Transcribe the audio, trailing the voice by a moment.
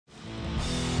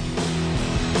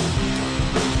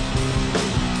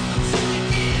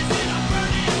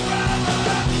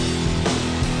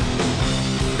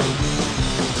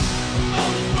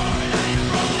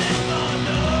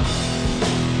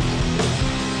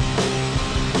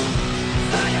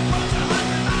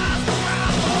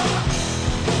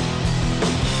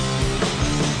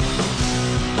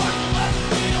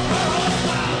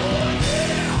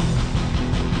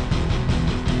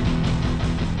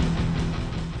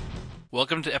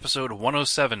Welcome to episode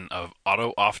 107 of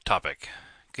Auto Off Topic.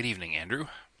 Good evening, Andrew.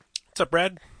 What's up,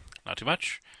 Brad? Not too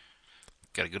much.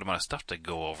 Got a good amount of stuff to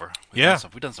go over. We've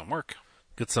done some work.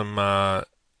 Got some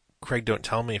Craig Don't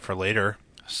Tell Me for later,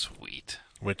 Sweet.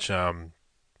 which I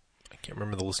can't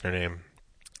remember the listener name.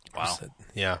 Wow.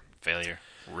 Yeah. Failure.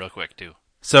 Real quick, too.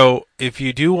 So if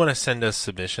you do want to send us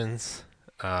submissions,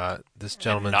 this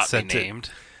gentleman Not sent be it. named.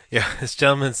 Yeah, this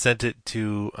gentleman sent it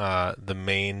to the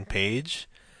main page,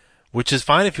 which is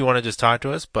fine if you want to just talk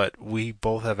to us, but we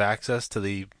both have access to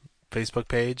the Facebook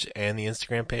page and the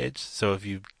Instagram page. So if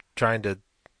you're trying to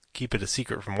keep it a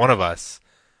secret from one of us,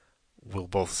 we'll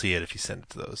both see it if you send it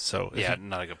to those. So Yeah,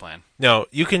 not a good plan. No,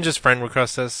 you can just friend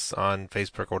request us on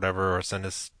Facebook or whatever, or send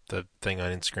us the thing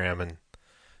on Instagram and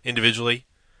individually,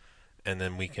 and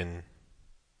then we can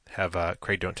have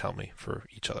Craig Don't Tell Me for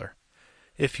each other,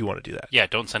 if you want to do that. Yeah,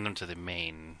 don't send them to the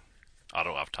main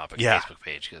Auto Off Topic Yeah. Facebook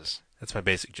page, because, That's my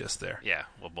basic gist there. yeah,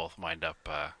 we'll both wind up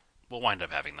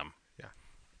having them. Yeah.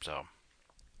 So,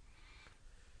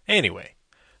 Anyway,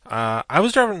 I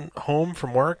was driving home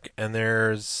from work, and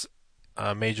there's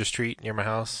a major street near my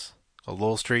house, a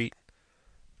Lowell Street,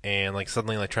 and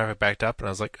suddenly traffic backed up, and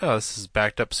I was like, oh, this is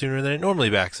backed up sooner than it normally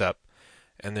backs up.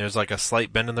 And there's a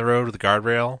slight bend in the road with a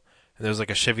guardrail, and there's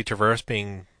a Chevy Traverse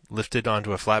being lifted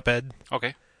onto a flatbed,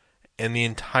 okay. and the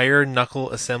entire knuckle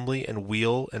assembly and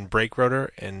wheel and brake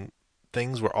rotor and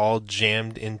things were all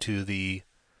jammed into the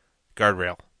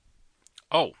guardrail.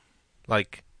 Oh,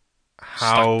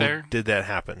 How stuck there? did that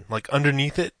happen?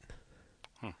 Underneath it?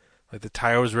 The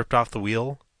tire was ripped off the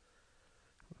wheel?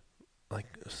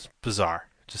 It's bizarre.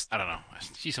 I don't know. I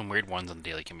see some weird ones on the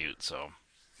daily commute, so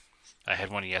I had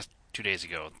one 2 days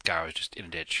ago. The guy was just in a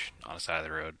ditch on the side of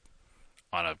the road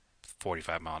on a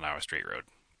 45-mile-an-hour straight road.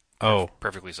 Oh.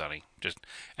 Perfectly sunny.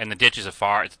 And the ditch is it's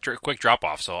a quick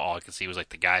drop-off, so all I could see was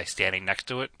the guy standing next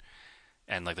to it,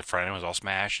 and the front end was all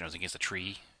smashed, and it was against a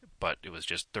tree, but it was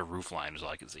just the roof line was all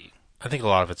I could see. I think a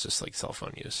lot of it's just cell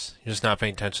phone use. You're just not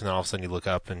paying attention, then all of a sudden you look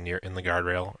up and you're in the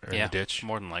guardrail or in the ditch.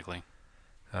 More than likely.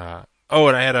 And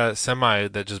I had a semi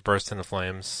that just burst into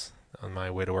flames on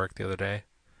my way to work the other day.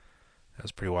 That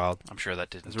was pretty wild. I'm sure that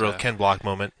didn't... It was a real Ken Block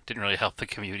moment. Didn't really help the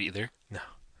commute either. No.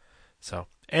 So,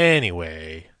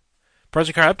 anyway,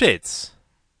 Project Car updates.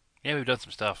 Yeah, we've done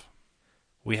some stuff.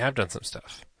 We have done some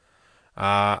stuff.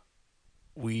 I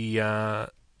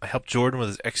helped Jordan with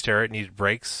his Xterra. It needed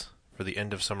brakes for the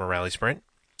end of summer rally sprint.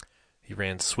 He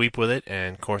ran sweep with it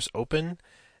and course open,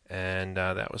 and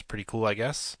that was pretty cool, I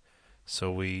guess.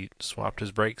 So we swapped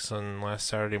his brakes on last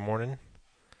Saturday morning.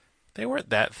 They weren't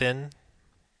that thin.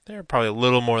 They were probably a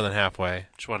little more than halfway.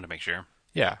 Just wanted to make sure.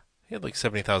 Yeah, he had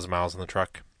 70,000 miles on the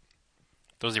truck.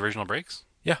 Those are the original brakes?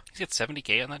 Yeah. He's got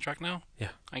 70K on that truck now? Yeah.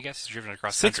 I guess he's driven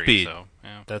across Six country, speed. so,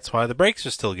 yeah. That's why the brakes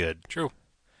are still good. True.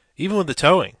 Even with the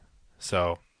towing.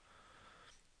 So,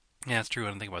 yeah, that's true. I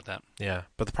didn't think about that. yeah.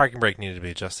 But the parking brake needed to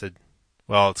be adjusted.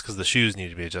 Well, it's because the shoes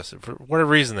needed to be adjusted. For whatever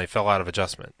reason, they fell out of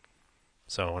adjustment.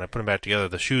 So when I put them back together,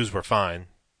 the shoes were fine.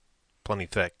 Plenty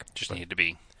thick. Just needed to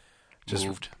be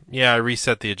moved. Yeah, I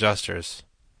reset the adjusters.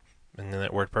 And then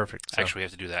it worked perfect. So. Actually, we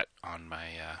have to do that on my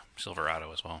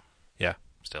Silverado as well. Yeah.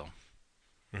 Still.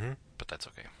 Mm-hmm. But that's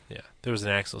okay. Yeah. There was an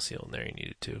axle seal in there you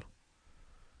needed to.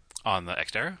 On the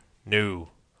Xterra? No.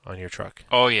 On your truck.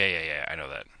 Oh, yeah. I know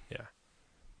that. Yeah.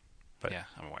 But yeah,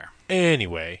 I'm aware.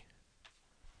 Anyway.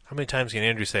 How many times can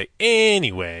Andrew say,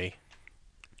 anyway?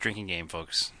 Drinking game,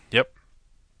 folks. Yep.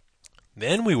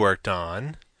 Then we worked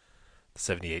on the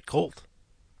 78 Colt.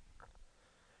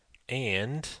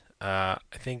 And I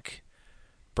think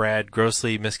Brad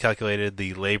grossly miscalculated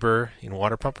the labor in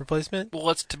water pump replacement.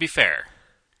 Well, to be fair,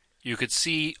 you could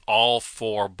see all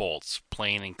 4 bolts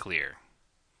plain and clear.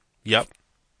 Yep.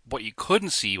 What you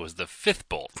couldn't see was the 5th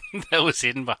bolt that was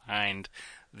hidden behind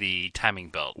the timing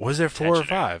belt. Was there 4 or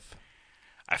 5?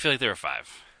 I feel like there were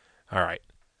 5. All right.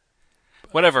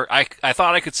 Whatever. I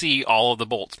thought I could see all of the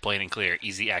bolts plain and clear,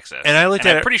 easy access. And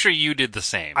I'm pretty sure you did the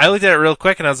same. I looked at it real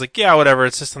quick and I was like, yeah, whatever.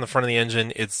 It's just on the front of the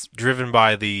engine. It's driven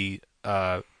by the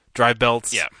drive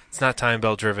belts. Yeah. It's not time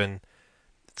belt driven.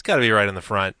 It's got to be right in the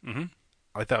front. Mm-hmm.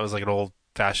 I thought it was like an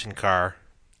old-fashioned car.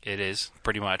 It is,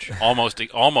 pretty much.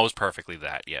 Almost perfectly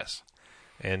that, yes.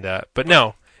 And but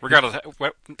no. Regardless.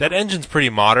 That engine's pretty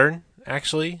modern,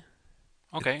 actually.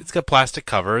 Okay. It's got plastic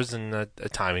covers and a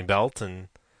timing belt, and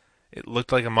it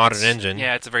looked like a modern engine.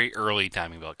 Yeah, it's a very early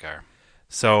timing belt car.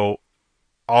 So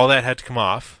all that had to come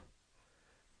off,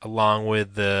 along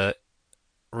with the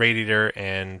radiator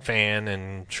and fan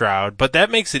and shroud. But that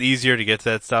makes it easier to get to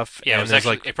that stuff. Yeah, and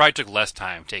it probably took less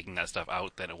time taking that stuff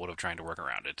out than it would have trying to work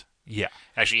around it. Yeah.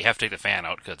 Actually, you have to take the fan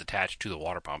out because it's attached to the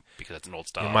water pump because it's an old You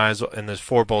style. might as well, and there's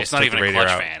 4 bolts It's to not take even the a radiator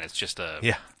clutch out. fan. It's just a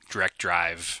Yeah. direct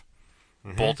drive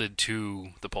Hmm. bolted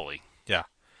to the pulley. Yeah.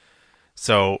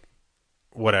 So,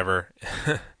 whatever.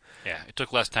 Yeah, it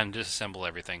took less time to disassemble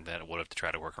everything than it would have to try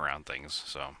to work around things.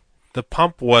 So, The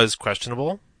pump was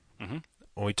questionable hmm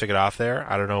when we took it off there.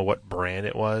 I don't know what brand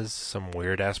it was. Some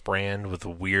weird ass brand with a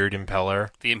weird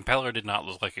impeller. the impeller did not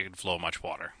look like it could flow much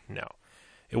water. No.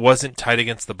 It wasn't tight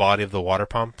against the body of the water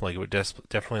pump. Like, it would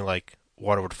definitely, like,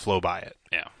 water would flow by it.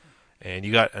 Yeah. And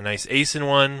you got a nice Asen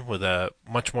one with a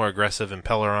much more aggressive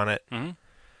impeller on it. hmm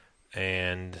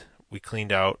And we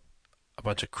cleaned out a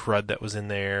bunch of crud that was in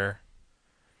there.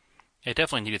 It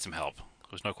definitely needed some help.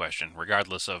 There's no question.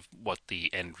 Regardless of what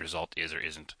the end result is or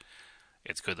isn't,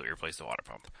 it's good that we replaced the water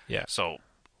pump. Yeah. So,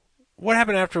 What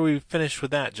happened after we finished with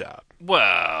that job?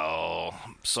 well,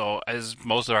 so as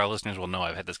most of our listeners will know,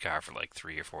 I've had this car for like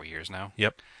 3 or 4 years now.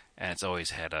 Yep. And it's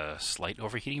always had a slight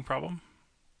overheating problem.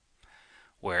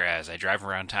 Whereas I drive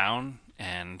around town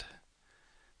and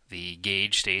the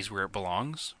gauge stays where it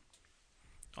belongs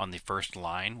on the first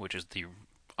line, which is the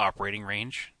operating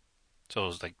range. So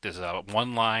it's like there's a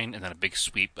one line and then a big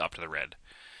sweep up to the red.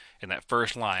 And that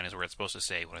first line is where it's supposed to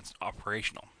stay when it's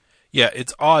operational. Yeah,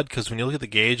 it's odd because when you look at the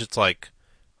gauge, it's like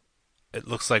it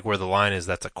looks like where the line is.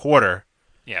 That's a quarter,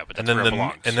 Yeah, but and that's then where it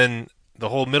belongs. and then the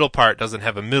whole middle part doesn't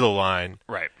have a middle line,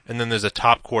 right. and then there's a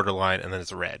top quarter line, and then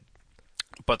it's red.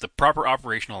 But the proper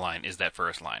operational line is that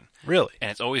first line. Really, And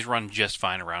it's always run just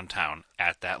fine around town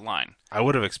at that line. I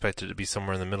would have expected it to be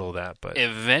somewhere in the middle of that, but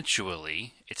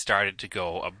Eventually, it started to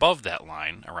go above that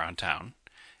line around town.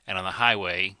 And on the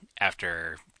highway,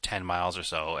 after 10 miles or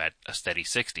so at a steady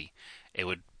 60, it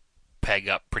would peg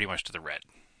up pretty much to the red.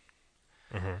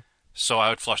 Mhm. So I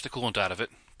would flush the coolant out of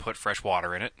it, put fresh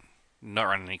water in it, not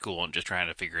running any coolant, just trying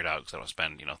to figure it out because I don't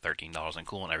spend $13 on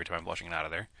coolant every time I'm flushing it out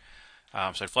of there.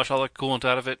 So I'd flush all the coolant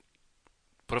out of it,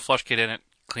 put a flush kit in it,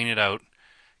 clean it out,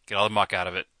 get all the muck out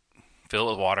of it, fill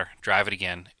it with water, drive it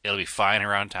again. It'll be fine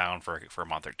around town for a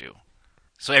month or two.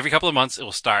 So every couple of months, it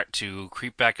will start to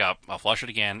creep back up. I'll flush it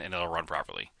again, and it'll run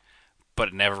properly. But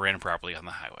it never ran properly on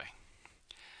the highway.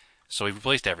 So we've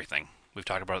replaced everything. We've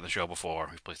talked about it on the show before.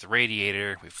 We've replaced the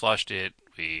radiator. We've flushed it.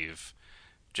 We've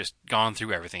just gone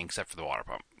through everything except for the water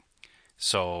pump.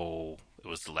 So it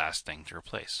was the last thing to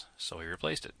replace. So we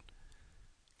replaced it.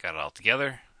 Got it all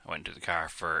together. I went into the car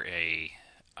for a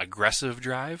aggressive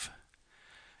drive,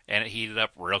 and it heated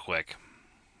up real quick,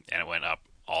 and it went up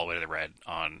all the way to the red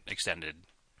on extended,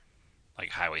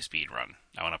 like highway speed run.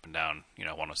 I went up and down,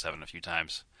 107 a few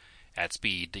times at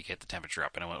speed to get the temperature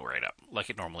up, and it went right up like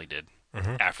it normally did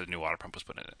after the new water pump was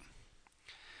put in it.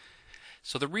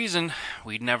 So the reason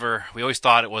we always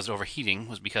thought it was overheating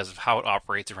was because of how it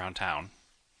operates around town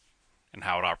and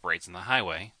how it operates in the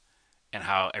highway and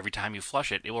how every time you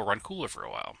flush it, it will run cooler for a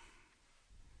while.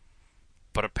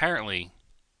 But apparently,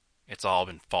 it's all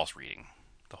been false reading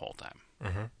the whole time.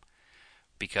 Mm-hmm.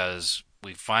 Because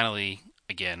we finally,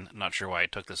 again, not sure why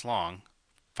it took this long,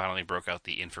 finally broke out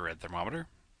the infrared thermometer.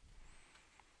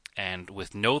 And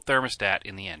with no thermostat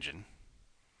in the engine,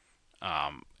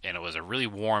 and it was a really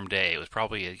warm day. It was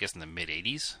probably, I guess, in the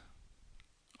mid-80s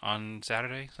on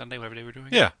Saturday, Sunday, whatever day we're doing.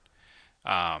 Yeah.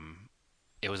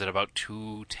 It was at about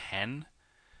 210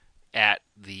 at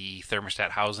the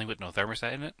thermostat housing with no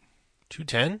thermostat in it.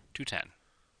 210? 210.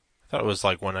 I thought it was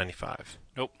like 195.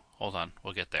 Nope. Hold on.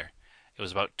 We'll get there. It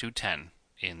was about 210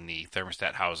 in the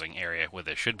thermostat housing area where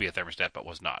there should be a thermostat but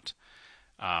was not.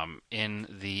 In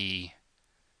the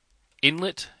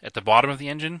inlet at the bottom of the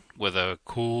engine where the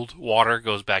cooled water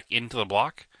goes back into the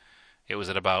block, it was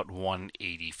at about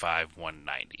 185,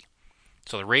 190.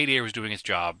 So the radiator was doing its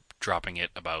job, dropping it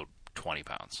about 20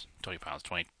 pounds.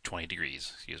 20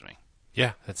 degrees, excuse me.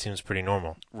 Yeah, that seems pretty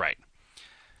normal. Right.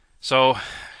 So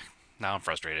now I'm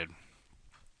frustrated.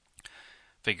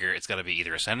 Figure it's got to be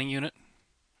either a sending unit,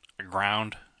 a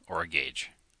ground, or a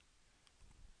gauge.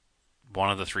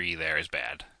 One of the three there is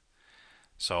bad.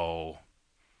 So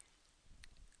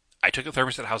I took the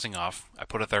thermostat housing off, I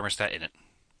put a thermostat in it,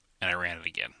 and I ran it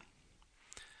again.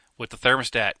 With the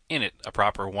thermostat in it, a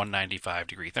proper 195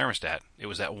 degree thermostat, it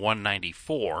was at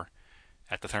 194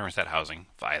 at the thermostat housing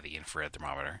via the infrared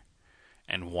thermometer,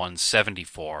 and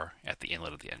 174 at the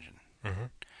inlet of the engine. Mm-hmm.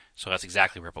 So that's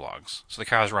exactly where it belongs. So the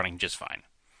car is running just fine.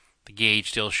 The gauge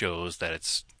still shows that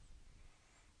it's,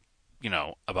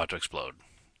 about to explode,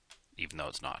 even though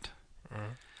it's not.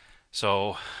 Mm-hmm.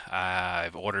 So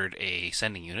I've ordered a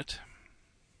sending unit,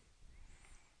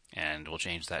 and we'll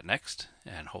change that next,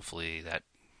 and hopefully that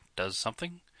does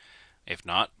something. If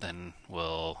not, then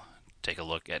we'll take a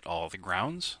look at all the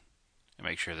grounds and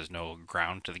make sure there's no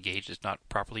ground to the gauge that's not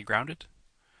properly grounded.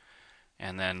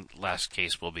 And then last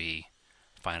case will be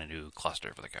find a new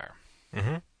cluster for the car.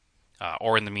 Mm-hmm.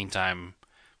 Or in the meantime,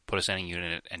 put a sending unit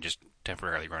in it and just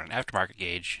temporarily run an aftermarket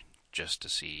gauge just to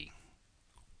see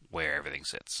where everything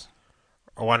sits.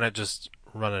 Or why not just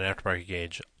run an aftermarket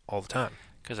gauge all the time?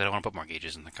 Because I don't want to put more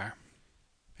gauges in the car.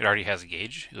 It already has a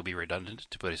gauge. It'll be redundant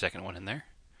to put a second one in there.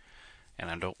 And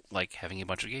I don't like having a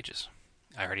bunch of gauges.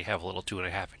 I already have a little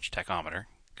 2.5-inch tachometer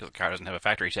because the car doesn't have a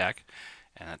factory tach,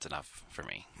 and that's enough for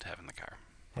me to have in the car.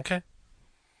 Okay.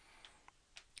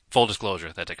 Full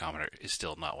disclosure, that tachometer is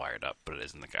still not wired up, but it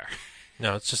is in the car.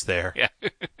 No, it's just there. Yeah.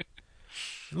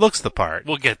 Looks the part.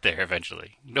 We'll get there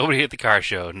eventually. Nobody at the car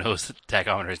show knows that the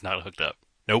tachometer is not hooked up.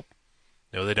 Nope.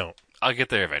 No, they don't. I'll get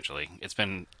there eventually. It's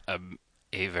been a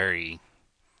very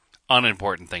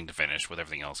unimportant thing to finish with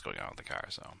everything else going on with the car.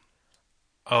 So.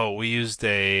 Oh, we used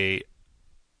a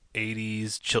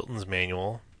 80s Chilton's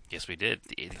manual. Yes, we did.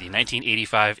 The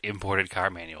 1985 imported car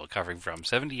manual covering from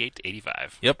 78 to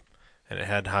 85. Yep. And it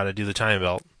had how to do the timing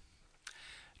belt.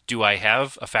 Do I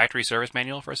have a factory service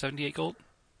manual for a 78 Colt?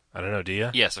 I don't know, do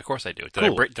you? Yes, of course I do.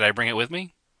 Cool. Did I bring it with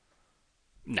me?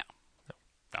 No.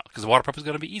 Because the water pump is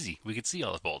going to be easy. We could see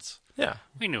all the bolts. Yeah.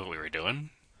 We knew what we were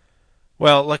doing.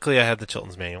 Well, luckily I had the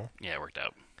Chilton's manual. Yeah, it worked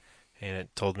out. And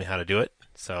it told me how to do it,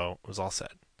 so it was all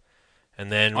set.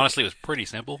 And then Honestly, it was pretty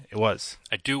simple. it was.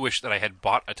 I do wish that I had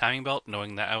bought a timing belt,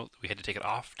 knowing that we had to take it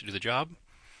off to do the job.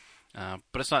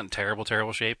 But it's not in terrible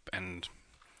shape. And,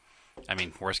 I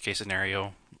mean, worst case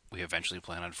scenario, we eventually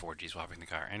plan on 4G swapping the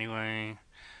car anyway.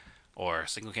 Or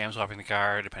single cam swapping the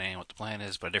car, depending on what the plan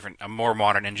is. But a more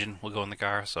modern engine will go in the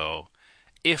car. So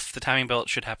if the timing belt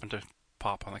should happen to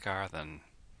pop on the car, then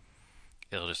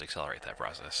it'll just accelerate that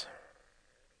process.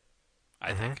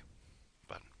 I think.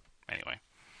 But anyway,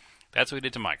 that's what we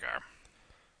did to my car.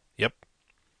 Yep.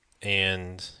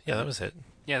 And, yeah, that was it.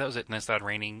 Yeah, that was it. And then it started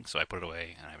raining, so I put it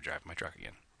away, and I would drive my truck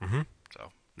again. Mm-hmm.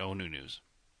 So, no new news.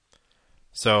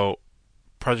 So,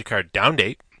 Project Car down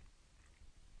date.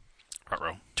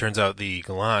 Ruh-roh. Turns out the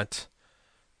Galant,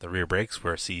 the rear brakes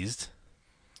were seized.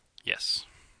 Yes.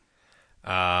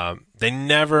 They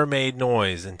never made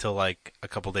noise until like a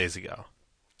couple days ago.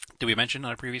 Did we mention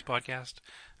on a previous podcast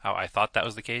how I thought that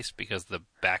was the case because the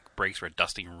back brakes were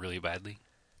dusting really badly?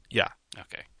 Yeah.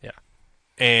 Okay.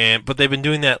 Yeah. But they've been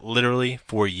doing that literally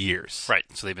for years. Right.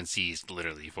 So they've been seized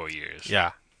literally for years.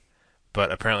 Yeah.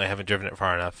 But apparently I haven't driven it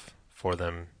far enough for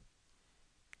them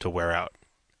to wear out.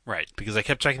 Right. Because I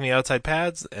kept checking the outside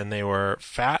pads and they were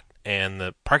fat and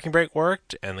the parking brake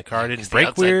worked and the car didn't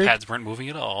brake weird. The outside pads weren't moving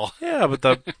at all. Yeah, but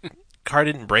the car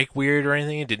didn't brake weird or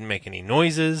anything. It didn't make any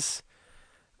noises.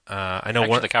 I know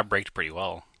Actually, the car braked pretty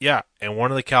well. Yeah, and one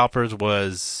of the calipers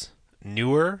was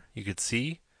newer. You could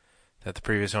see that the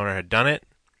previous owner had done it.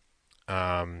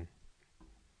 And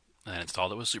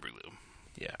installed it with super glue.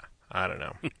 Yeah, I don't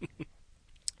know.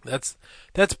 That's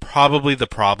probably the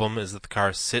problem, is that the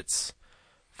car sits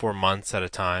for months at a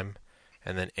time,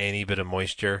 and then any bit of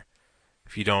moisture,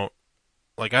 if you don't,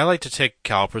 like, I like to take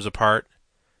calipers apart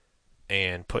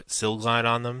and put Silglide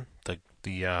on them,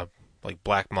 the like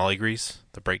black molly grease,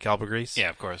 the brake caliper grease.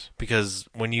 Yeah, of course. Because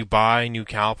when you buy new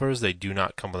calipers, they do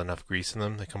not come with enough grease in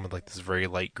them. They come with like this very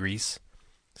light grease.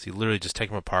 So you literally just take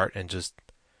them apart and just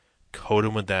coat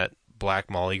them with that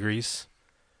black molly grease,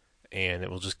 and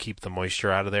it will just keep the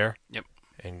moisture out of there. Yep.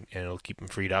 And it'll keep them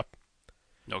freed up.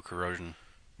 No corrosion.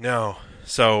 No.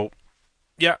 So,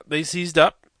 yeah, they seized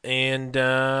up, and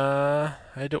I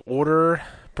had to order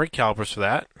brake calipers for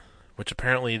that, which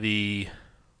apparently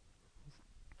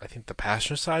I think the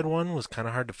passenger side one was kind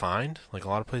of hard to find. Like, a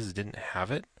lot of places didn't have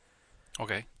it.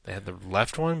 Okay. They had the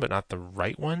left one, but not the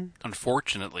right one.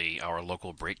 Unfortunately, our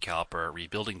local brake caliper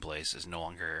rebuilding place is no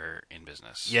longer in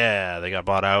business. Yeah, they got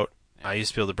bought out. Yeah. I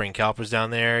used to be able to bring calipers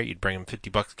down there. You'd bring them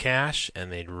 $50 cash,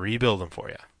 and they'd rebuild them for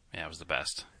you. Yeah, it was the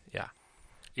best. Yeah.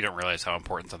 You don't realize how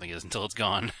important something is until it's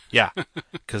gone. Yeah,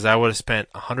 because I would have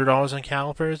spent $100 on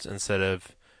calipers instead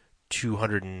of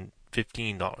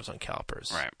 $215 on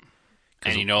calipers. Right.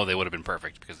 And you know they would have been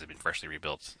perfect because they've been freshly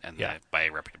rebuilt and by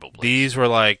a reputable place. These were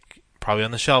like probably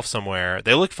on the shelf somewhere.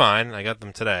 They looked fine. I got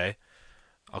them today.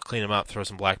 I'll clean them up, throw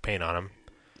some black paint on them.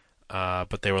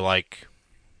 But they were like,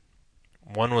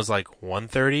 one was like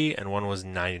 $130 and one was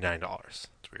 $99.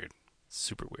 It's weird.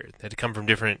 Super weird. They had to come from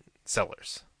different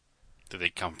sellers. Did they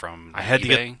come from I had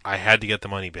eBay? I had to get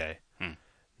them on eBay.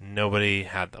 Nobody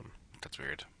had them. That's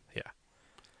weird. Yeah.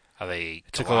 Are they?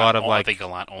 It took a lot of Are they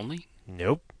Galant only?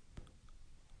 Nope.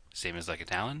 Same as like a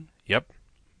Talon? Yep.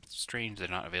 It's strange they're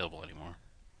not available anymore.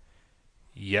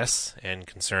 Yes, and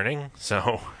concerning.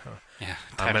 So Yeah,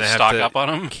 I'm time going to to have stock to up on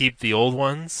them. keep the old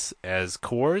ones as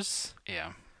cores,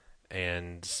 Yeah,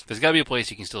 and there's got to be a place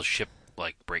you can still ship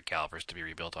like brake calipers to be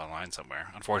rebuilt online somewhere.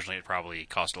 Unfortunately, it probably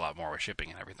costs a lot more with shipping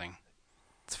and everything.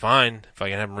 it's fine if I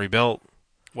can have them rebuilt.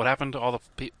 What happened to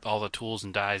all the tools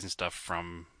and dies and stuff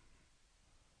from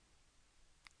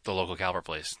the local caliper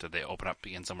place? Did they open up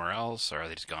again somewhere else, or are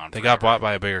they just gone? They Forever? got bought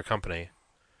by a bigger company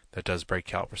that does brake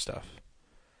caliper stuff.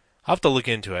 I'll have to look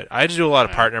into it. I had to do a lot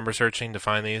of part number searching to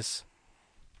find these.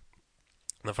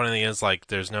 The funny thing is, like,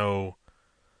 there was no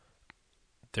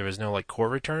like core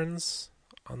returns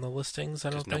on the listings. I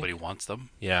don't think nobody wants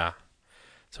them. Yeah,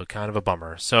 so kind of a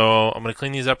bummer. So I'm gonna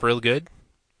clean these up real good.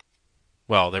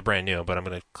 Well, they're brand new, but I'm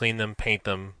gonna clean them, paint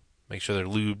them, make sure they're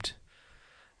lubed,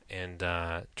 and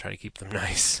try to keep them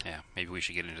nice. Yeah, maybe we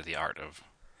should get into the art of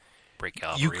brake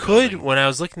caliper. You rebuilding. could, when I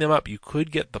was looking them up, you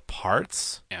could get the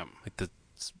parts, Yeah. like the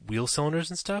wheel cylinders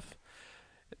and stuff.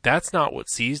 That's not what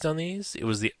seized on these. It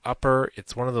was the upper.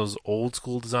 It's one of those old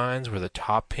school designs where the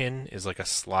top pin is like a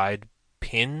slide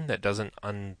pin that doesn't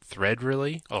unthread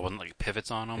really. Oh, it wasn't like pivots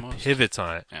on almost? It pivots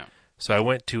on it. Yeah. So I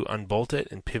went to unbolt it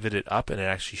and pivot it up, and it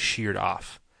actually sheared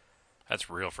off.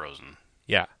 That's real frozen.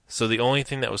 Yeah. So the only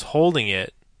thing that was holding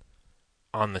it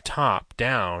on the top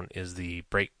down is the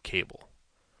brake cable.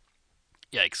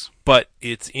 Yikes. But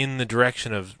it's in the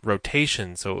direction of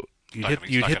rotation, so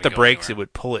you'd hit the brakes, it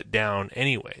would pull it down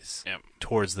anyways. Yep.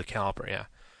 Towards the caliper, yeah.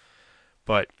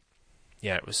 But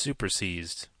yeah, it was super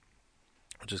seized,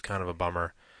 which is kind of a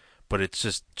bummer. But it's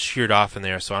just sheared off in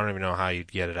there, so I don't even know how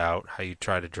you'd get it out, how you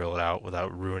try to drill it out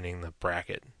without ruining the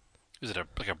bracket. Is it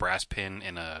like a brass pin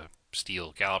in a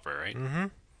steel caliper, right? Mm-hmm.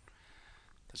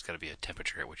 There's got to be a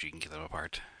temperature at which you can get them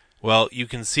apart. Well, you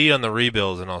can see on the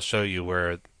rebuilds, and I'll show you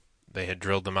where they had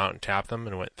drilled them out and tapped them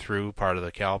and went through part of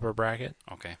the caliper bracket.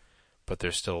 Okay. But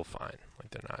they're still fine.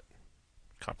 Like, they're not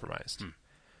compromised. Hmm.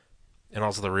 And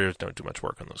also the rears don't do much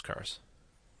work on those cars.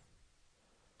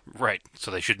 Right.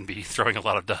 So they shouldn't be throwing a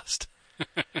lot of dust.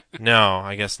 No,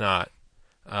 I guess not.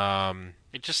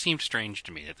 It just seemed strange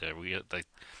to me that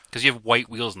because you have white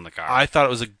wheels in the car. I thought it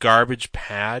was a garbage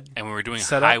pad. And we were doing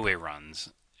setup. highway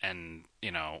runs, and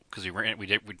because we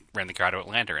ran the car to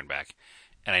Atlanta and back,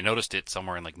 and I noticed it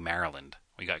somewhere in like Maryland.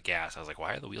 We got gas. I was like,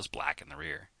 why are the wheels black in the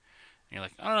rear? And you're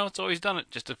like, I don't know. It's always done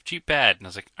it. Just a cheap pad. And I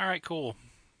was like, all right, cool.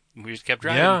 And we just kept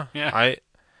driving. Yeah.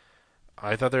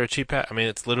 I thought they were a cheap pad. I mean,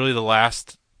 it's literally the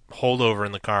last holdover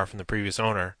in the car from the previous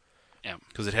owner. Yeah.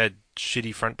 Because it had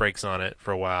shitty front brakes on it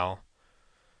for a while.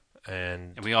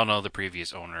 And we all know the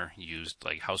previous owner used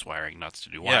like house wiring nuts to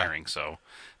do wiring, so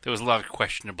there was a lot of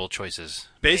questionable choices.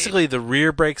 Basically, the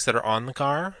rear brakes that are on the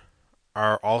car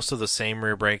are also the same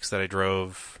rear brakes that I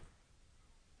drove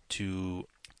to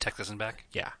Texas and back.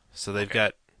 Yeah, so they've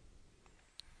got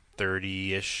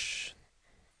 30-ish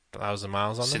thousand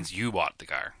miles on them since you bought the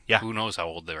car. Yeah, who knows how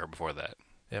old they were before that?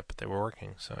 Yeah, but they were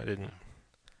working, so I didn't.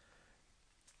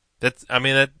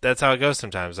 That's how it goes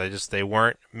sometimes. They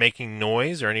weren't making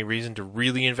noise or any reason to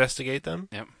really investigate them.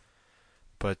 Yep.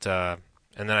 But and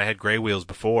then I had gray wheels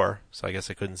before, so I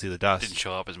guess I couldn't see the dust. Didn't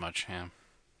show up as much, yeah.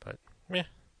 But yeah.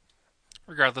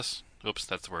 Regardless, oops,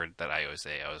 that's the word that I always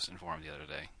say. I was informed the other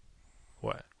day.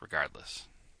 What? Regardless.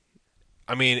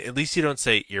 I mean, at least you don't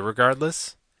say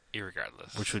irregardless.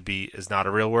 Irregardless. Which is not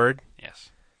a real word. Yes.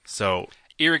 So.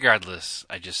 Irregardless,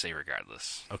 I just say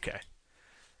regardless. Okay.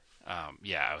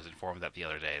 Yeah, I was informed that the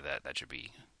other day that should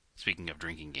be, speaking of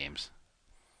drinking games.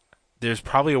 There's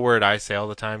probably a word I say all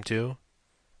the time, too.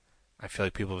 I feel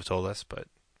like people have told us, but it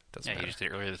doesn't matter. You just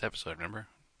did it earlier this episode, remember?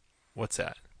 What's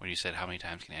that? When you said, how many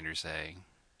times can Andrew say?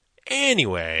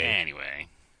 Anyway.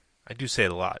 I do say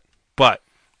it a lot. But.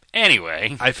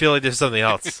 Anyway. I feel like there's something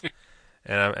else.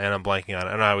 and I'm blanking on it. I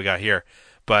don't know how we got here.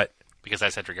 But. Because I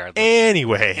said regardless.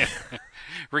 Anyway.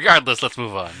 Regardless, let's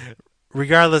move on.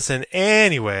 Regardless, and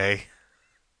anyway.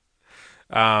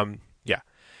 Yeah.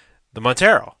 The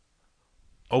Montero.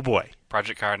 Oh boy.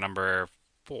 Project car number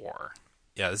 4.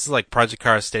 Yeah, this is like Project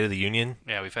Car State of the Union.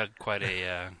 Yeah, we've had we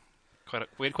had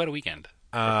quite a weekend.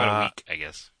 Quite a week, I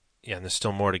guess. Yeah, and there's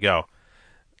still more to go.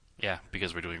 Yeah,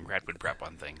 because we're doing Radwood prep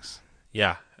on things.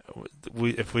 Yeah.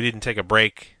 If we didn't take a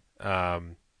break to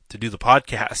do the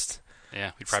podcast,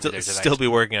 yeah, we'd probably still be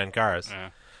working on cars.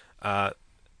 Yeah.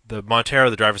 The Montero,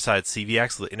 the driver's side CV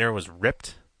axle, the inner was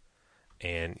ripped,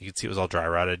 and you could see it was all dry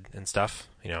rotted and stuff.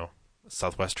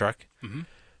 Southwest truck. Mm-hmm.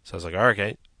 So I was like, all right,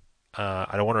 okay.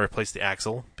 I don't want to replace the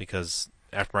axle because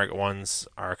aftermarket ones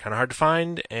are kind of hard to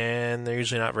find, and they're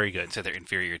usually not very good. So they're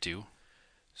inferior too.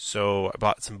 So I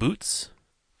bought some boots,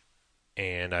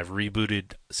 and I've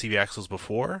rebooted CV axles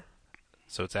before.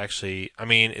 So it's actually,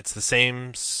 it's the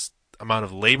same amount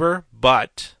of labor,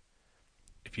 but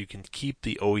if you can keep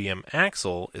the OEM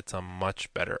axle, it's a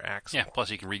much better axle. Yeah, plus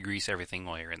you can re-grease everything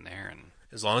while you're in there. And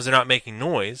as long as they're not making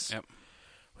noise, Yep.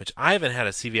 which I haven't had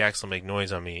a CV axle make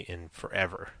noise on me in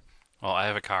forever. Well, I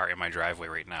have a car in my driveway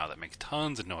right now that makes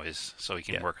tons of noise, so we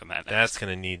can work on that next. That's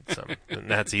going to need some. And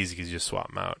that's easy because you just swap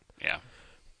them out. Yeah.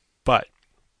 But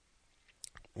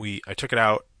I took it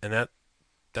out, and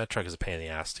that truck is a pain in the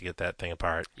ass to get that thing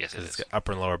apart. Yes, it is. It's got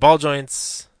upper and lower ball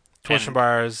joints, torsion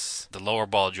bars. The lower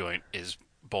ball joint is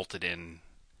bolted in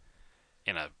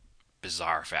a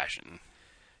bizarre fashion.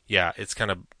 Yeah, it's kind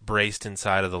of braced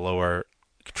inside of the lower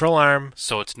control arm.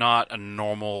 So it's not a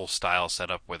normal style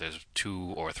setup where there's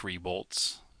 2 or 3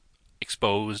 bolts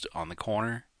exposed on the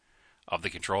corner of the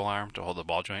control arm to hold the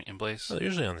ball joint in place. Well, they're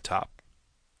usually on the top.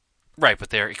 Right,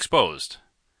 but they're exposed.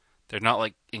 They're not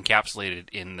like encapsulated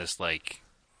in this like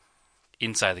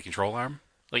inside the control arm.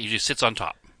 Like it just sits on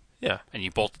top. Yeah. And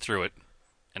you bolt it through it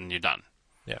and you're done.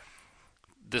 Yeah.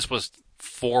 This was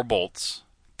 4 bolts,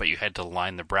 but you had to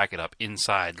line the bracket up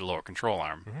inside the lower control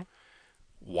arm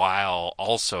while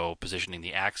also positioning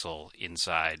the axle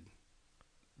inside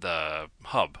the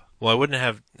hub. Well, I wouldn't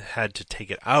have had to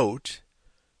take it out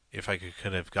if I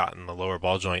could have gotten the lower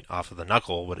ball joint off of the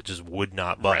knuckle, but it just would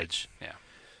not budge. Right. Yeah.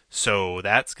 So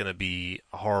that's going to be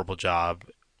a horrible job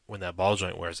when that ball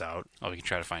joint wears out. Oh, we can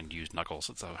try to find used knuckles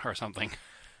or something.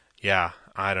 Yeah,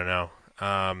 I don't know.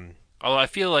 Although I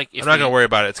feel like if I'm not going to worry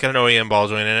about it. It's got an OEM ball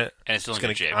joint in it. And it's still in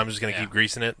good shape. I'm just going to keep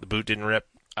greasing it. The boot didn't rip.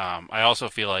 I also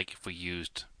feel like if we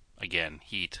used, again,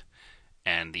 heat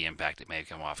and the impact, it may have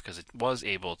come off because it was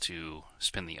able to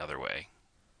spin the other way.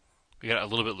 We got it a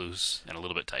little bit loose and a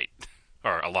little bit tight.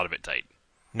 Or a lot of it tight.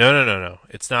 No.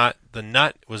 It's not. The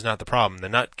nut was not the problem. The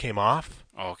nut came off.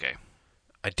 Oh, okay.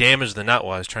 I damaged the nut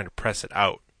while I was trying to press it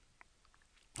out.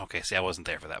 Okay, see, I wasn't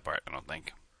there for that part, I don't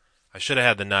think. I should have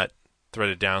had the nut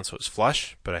threaded down so it was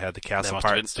flush, but I had the castle That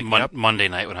part must sticking have been up. Monday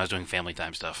night when I was doing family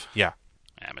time stuff. Yeah.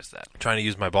 I missed that. Trying to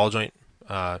use my ball joint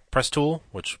press tool,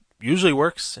 which usually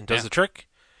works and does the trick.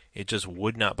 It just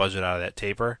would not budge it out of that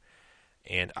taper.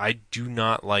 And I do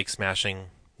not like smashing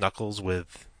knuckles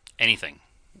with anything.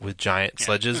 With giant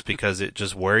sledges because it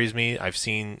just worries me. I've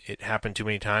seen it happen too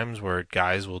many times where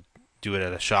guys will do it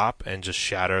at a shop and just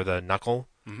shatter the knuckle.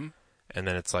 Mm-hmm. And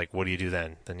then it's like, what do you do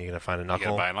then? Then you're going to find a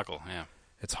knuckle? You got to buy a knuckle, yeah.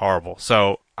 It's horrible.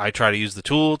 So I try to use the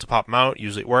tool to pop them out.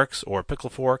 Usually it works. Or a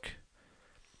pickle fork.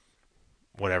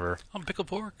 Whatever. Pickle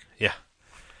pork. Yeah.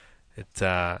 It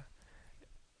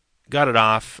got it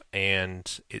off,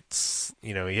 and it's,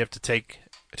 you have to I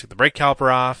took the brake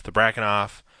caliper off, the bracket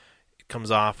off. It comes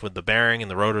off with the bearing,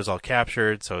 and the rotor's all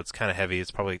captured, so it's kind of heavy.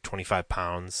 It's probably like 25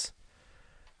 pounds.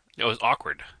 It was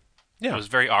awkward. Yeah. It was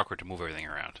very awkward to move everything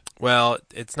around. Well,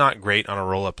 it's not great on a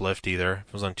roll-up lift either. If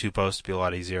it was on 2 posts, it'd be a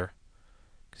lot easier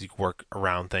because you could work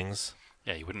around things.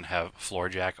 Yeah, you wouldn't have a floor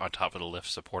jack on top of the lift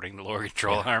supporting the lower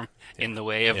control arm in the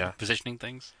way of positioning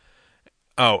things.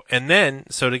 Oh, and then,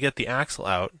 so to get the axle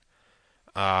out,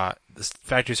 this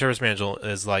factory service manual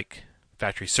is like,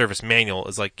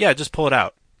 yeah, just pull it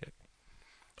out.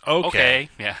 Okay.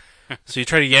 Yeah. So you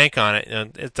try to yank on it,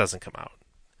 and it doesn't come out.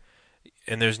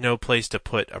 And there's no place to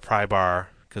put a pry bar,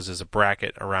 because there's a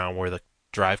bracket around where the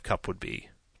drive cup would be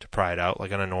to pry it out,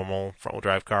 like on a normal front-wheel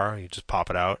drive car. You just pop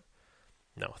it out.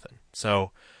 Nothing.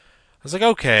 So I was like,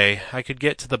 okay, I could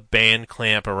get to the band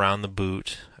clamp around the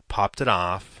boot. I popped it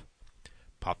off,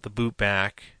 popped the boot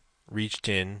back, reached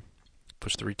in,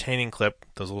 pushed the retaining clip.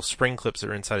 Those little spring clips that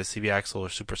are inside a CV axle are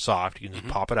super soft. You can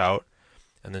just pop it out,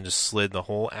 and then just slid the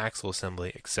whole axle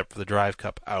assembly except for the drive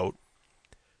cup out,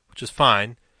 which is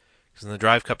fine because the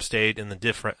drive cup stayed in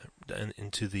the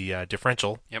into the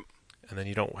differential. Yep. And then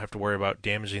you don't have to worry about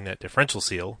damaging that differential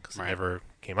seal because it never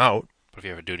came out. But if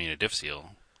you ever do need a diff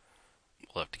seal,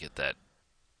 we'll have to get that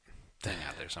thing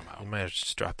out there somehow. You might have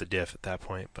just dropped the diff at that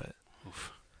point, but...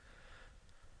 Oof.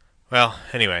 Well,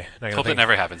 anyway. Hope it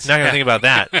never happens. Not going to think about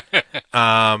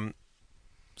that.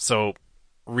 So,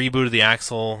 rebooted the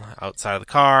axle outside of the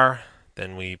car.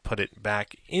 Then we put it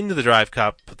back into the drive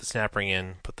cup, put the snap ring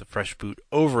in, put the fresh boot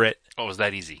over it. Oh, it was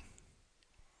that easy?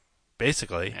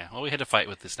 Basically. Yeah, well, we had to fight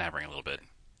with the snap ring a little bit.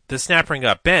 The snap ring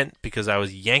got bent because I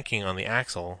was yanking on the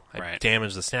axle. I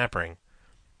damaged the snap ring.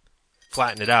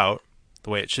 Flattened it out the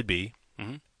way it should be.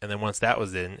 Mm-hmm. And then once that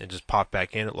was in, it just popped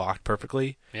back in. It locked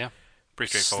perfectly. Yeah, pretty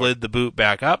straightforward. Slid the boot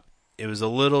back up. It was a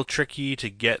little tricky to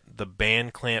get the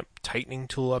band clamp tightening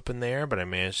tool up in there, but I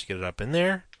managed to get it up in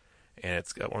there. And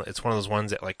it's one of those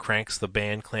ones that like cranks the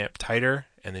band clamp tighter,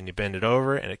 and then you bend it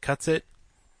over, and it cuts it.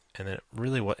 And then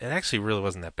it actually really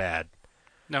wasn't that bad.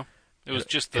 No. It was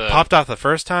just It popped off the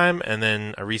first time, and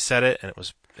then I reset it, and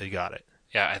it got it.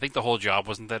 Yeah, I think the whole job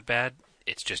wasn't that bad.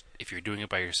 It's just if you're doing it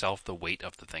by yourself, the weight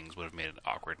of the things would have made it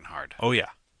awkward and hard. Oh yeah.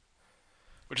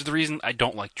 Which is the reason I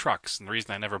don't like trucks, and the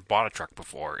reason I never bought a truck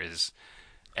before is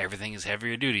everything is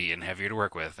heavier duty and heavier to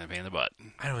work with and pain in the butt.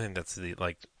 I don't think that's the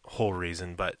whole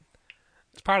reason, but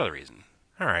It's part of the reason.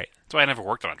 all right. That's why I never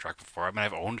worked on a truck before. I mean,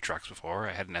 I've owned trucks before.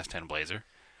 I had an S10 Blazer.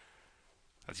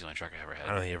 That's the only truck I ever I had.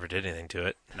 don't think you ever did anything to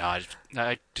it. No,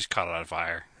 I just caught it on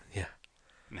fire. Yeah.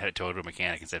 And had it towed to a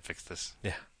mechanic and said, fix this.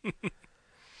 Yeah.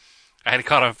 I had it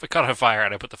caught on fire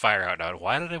and I put the fire out. Now,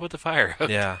 why did I put the fire out?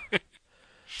 Yeah.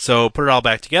 So put it all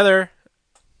back together.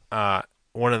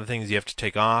 One of the things you have to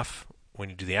take off when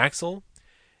you do the axle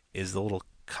is the little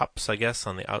cups, I guess,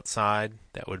 on the outside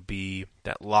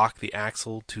that lock the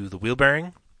axle to the wheel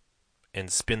bearing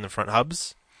and spin the front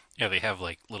hubs. Yeah, they have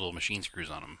like little machine screws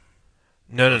on them.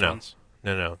 No.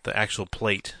 The actual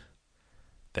plate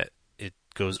that it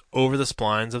goes over the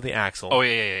splines of the axle. Oh,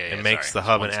 yeah. It makes the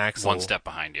hub and axle one step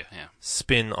behind you, yeah.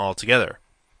 spin all together.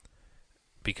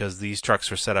 Because these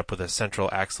trucks are set up with a central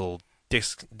axle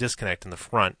disconnect in the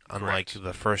front, unlike Correct.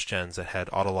 the first gens that had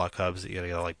auto lock hubs that you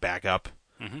gotta back up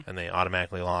and they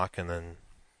automatically lock, and then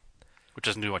Which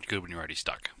doesn't do much good when you're already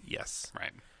stuck. yes.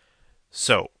 Right.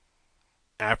 So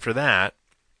after that,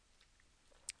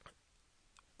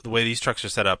 the way these trucks are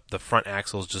set up, the front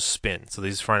axles just spin. So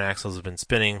these front axles have been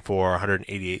spinning for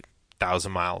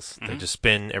 188,000 miles. They just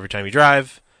spin every time you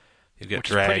drive. You get Which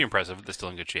drag. is pretty impressive. They're still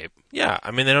in good shape. Yeah, I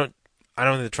mean I don't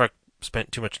think the truck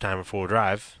spent too much time in full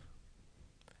drive.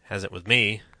 Hasn't with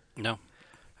me. No.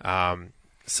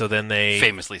 So then they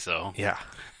Famously so. Yeah.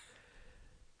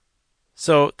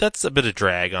 So that's a bit of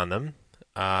drag on them.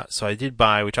 So I did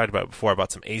buy, we talked about it before, I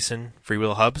bought some ASIN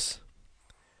freewheel hubs.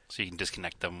 So you can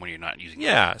disconnect them when you're not using them.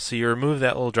 Yeah, so you remove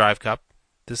that little drive cup.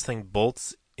 This thing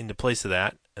bolts into place of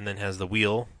that and then has the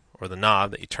wheel or the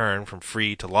knob that you turn from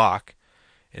free to lock,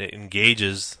 and it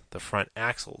engages the front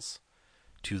axles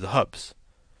to the hubs.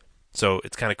 So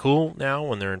it's kind of cool now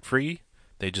when they're in free.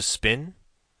 They just spin.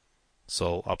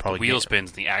 So I'll probably The wheel spins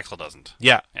and the axle doesn't.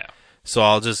 Yeah. Yeah. So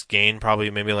I'll just gain probably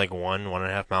maybe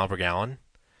 1.5 mile per gallon,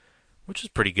 which is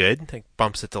pretty good. I think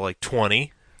bumps it to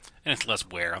 20. And it's less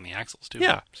wear on the axles, too.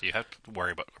 Yeah. So you have to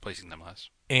worry about replacing them less.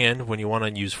 And when you want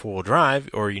to use four-wheel drive,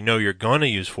 or you're going to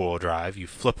use four-wheel drive, you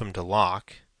flip them to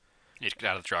lock. You just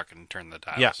get out of the truck and turn the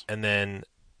dials. Yeah, and then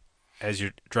as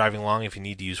you're driving along, if you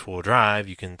need to use four-wheel drive,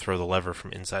 you can throw the lever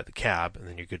from inside the cab, and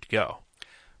then you're good to go.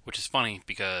 Which is funny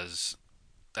because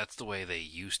that's the way they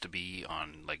used to be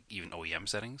on even OEM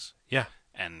settings. Yeah.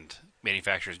 And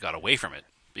manufacturers got away from it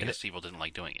because people didn't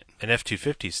like doing it. And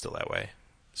F-250 is still that way.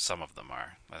 Some of them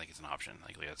are. I think it's an option.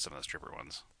 Like we had some of the stripper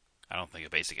ones. I don't think a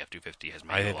basic F-250 has I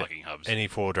manual think that locking hubs. any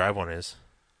four-wheel drive one is.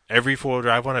 Every four-wheel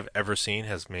drive one I've ever seen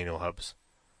has manual hubs.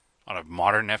 On a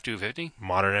modern F-250?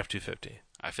 Modern F-250.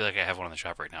 I feel like I have one in the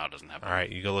shop right now. It doesn't have All them. right,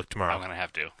 you go look tomorrow. I'm going to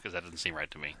have to because that doesn't seem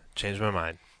right to me. Change my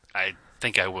mind. I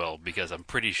think I will because I'm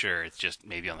pretty sure it's just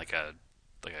maybe on like a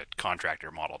contractor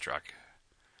model truck.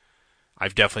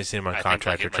 I've definitely seen them on I think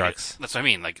contractor like trucks. That's what I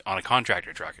mean. Like on a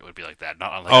contractor truck, it would be like that.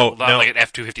 Not on no. like an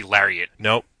F-250 Lariat.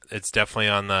 Nope, it's definitely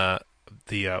on the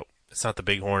it's not the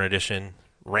Bighorn edition.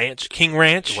 King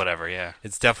Ranch. Whatever, yeah.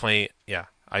 It's definitely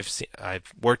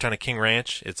I've worked on a King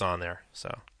Ranch. It's on there.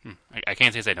 So I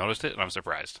can't say I noticed it, and I'm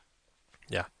surprised.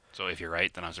 yeah, So if you're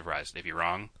right, then I'm surprised. If you're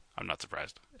wrong, I'm not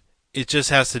surprised. it just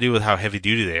has to do with how heavy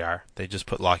duty they are. They just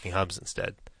put locking hubs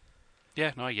instead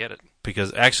Yeah, no, I get it.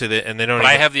 because actually they don't. But even,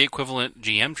 I have the equivalent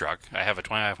GM truck. I have a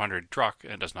 2500 truck,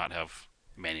 and it does not have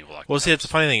manual locking. Well, see, hubs. it's a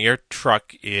funny thing. Your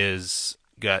truck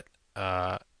got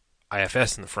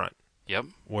IFS in the front, Yep.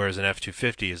 whereas an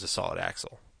F-250 is a solid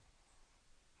axle.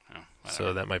 Oh,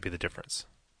 So that might be the difference.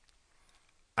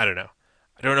 I don't know.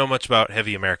 I don't know much about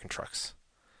heavy American trucks.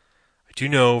 I do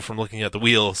know from looking at the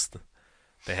wheels,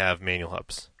 they have manual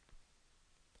hubs.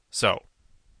 So,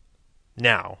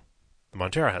 now, the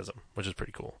Montero has them, which is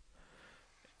pretty cool.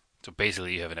 So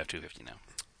basically, you have an F-250 now.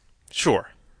 Sure.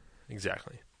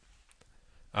 Exactly.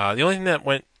 The only thing that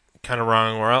went kind of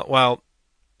wrong, well,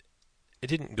 it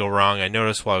didn't go wrong. I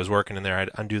noticed while I was working in there, I'd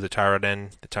undo the tie rod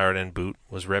end. The tie rod end boot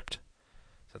was ripped.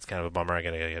 That's kind of a bummer. I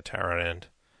gotta get a tie rod end.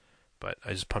 But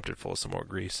I just pumped it full of some more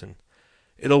grease, and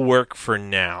it'll work for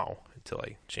now until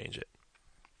I change it.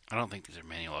 I don't think these are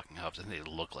manual locking hubs. I think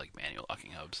they look like manual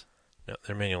locking hubs. No,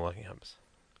 they're manual locking hubs.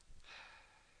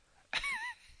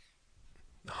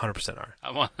 100% are.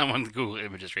 I'm on Google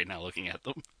Images right now looking at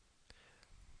them.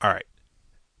 All right.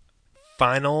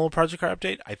 Final project car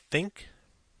update, I think,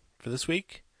 for this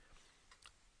week.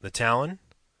 The Talon.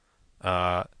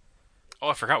 Oh,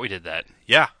 I forgot we did that.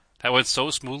 Yeah. That went so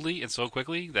smoothly and so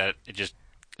quickly that it just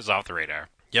is off the radar.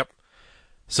 Yep.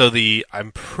 So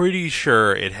I'm pretty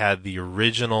sure it had the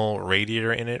original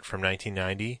radiator in it from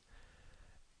 1990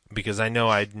 because I know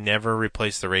I'd never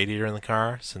replaced the radiator in the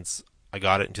car since I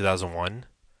got it in 2001,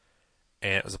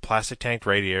 and it was a plastic tanked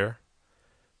radiator.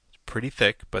 It's pretty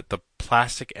thick, but the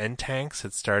plastic end tanks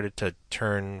had started to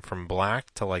turn from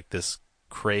black to like this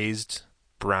crazed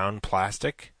brown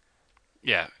plastic.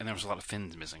 Yeah, and there was a lot of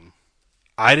fins missing.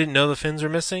 I didn't know the fins were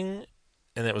missing,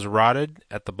 and it was rotted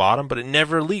at the bottom, but it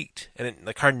never leaked, and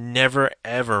the car never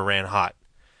ever ran hot.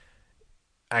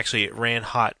 Actually, it ran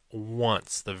hot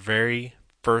once. The very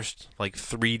first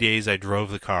 3 days I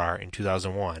drove the car in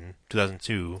 2001,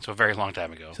 2002. So a very long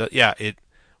time ago. So yeah,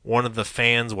 one of the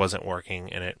fans wasn't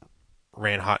working, and it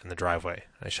ran hot in the driveway.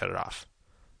 I shut it off,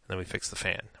 and then we fixed the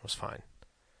fan. It was fine.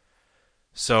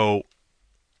 So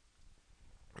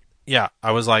yeah,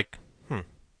 I was like,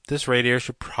 this radiator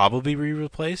should probably be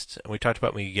replaced. And we talked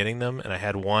about me getting them, and I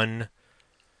had one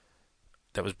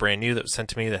that was brand new that was sent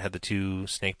to me that had the 2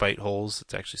 snake bite holes.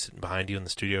 It's actually sitting behind you in the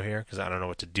studio here because I don't know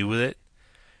what to do with it.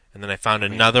 And then I found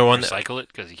another one. Recycle it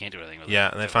because you can't do anything with it. Yeah,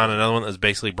 and I found another one that was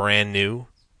basically brand new,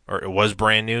 or it was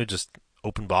brand new, just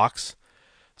open box.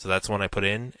 So that's the one I put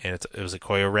in, and it was a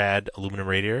Koyo-Rad aluminum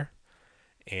radiator,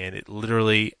 and it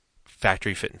literally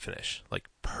factory fit and finish, like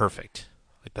perfect.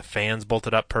 Like the fans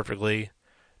bolted up perfectly,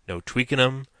 no tweaking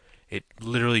them. It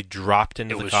literally dropped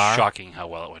into the car. It was shocking how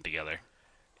well it went together.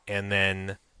 And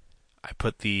then I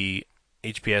put the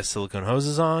HPS silicone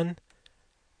hoses on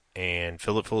and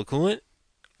filled it full of coolant.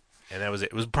 And that was it.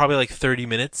 It was probably like 30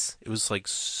 minutes. It was like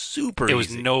super easy. It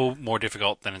was no more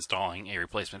difficult than installing a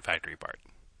replacement factory part.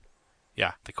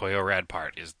 Yeah. The Koyo-Rad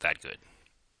part is that good.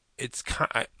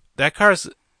 That car's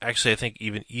actually, I think,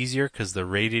 even easier because the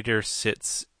radiator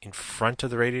sits in front of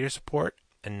the radiator support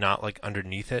and not like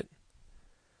underneath it.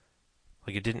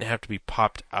 Like it didn't have to be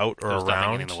popped out or There's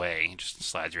around. nothing in the way. It just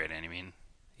slides right in, you mean?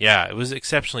 Yeah, it was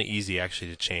exceptionally easy actually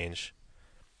to change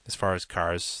as far as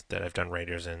cars that I've done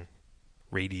radiators in.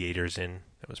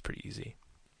 It was pretty easy.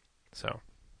 So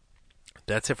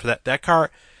that's it for that. That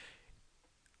car,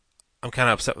 I'm kind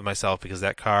of upset with myself because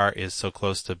that car is so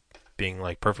close to being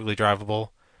like perfectly drivable.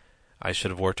 I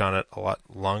should have worked on it a lot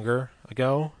longer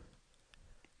ago.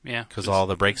 Yeah. Because all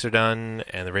the brakes are done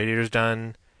and the radiator's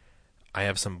done. I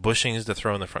have some bushings to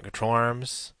throw in the front control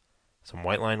arms, some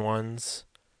white line ones.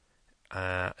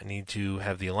 I need to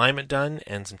have the alignment done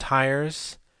and some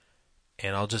tires.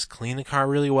 And I'll just clean the car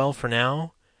really well for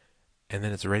now, and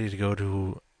then it's ready to go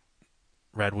to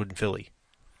Radwood and Philly.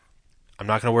 I'm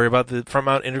not going to worry about the front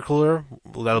mount intercooler.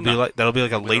 That'll be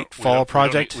like a late fall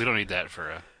project. We don't need that for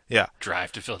a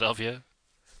drive to Philadelphia.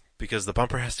 Because the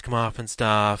bumper has to come off and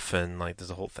stuff, and like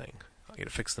there's a whole thing. I got to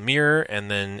fix the mirror, and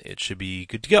then it should be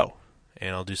good to go.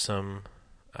 And I'll do some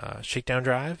shakedown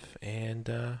drive, and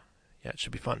it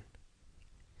should be fun.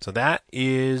 So that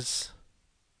is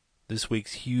this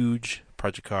week's huge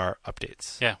Project Car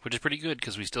updates. Yeah, which is pretty good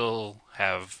because we still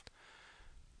have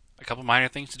a couple minor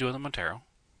things to do on the Montero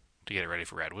to get it ready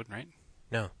for Radwood, right?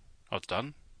 No. Oh, it's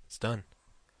done? It's done.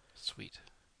 Sweet.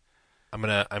 I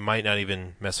might not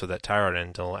even mess with that tire rod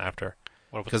until after.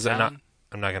 Because I'm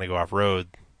not going to go off road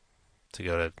to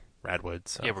go to Radwood.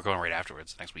 So. Yeah, we're going right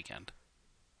afterwards next weekend.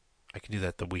 I can do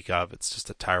that the week of. It's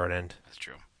just a tire rod end. That's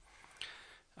true.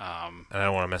 And I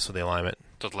don't want to mess with the alignment.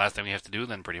 So the last thing we have to do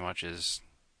then pretty much is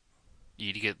you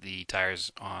need to get the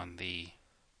tires on the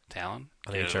Talon.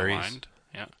 On the HREs.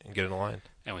 Yeah. And get it aligned.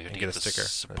 And we have to get get a sticker.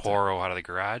 the Sapporo out of the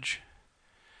garage.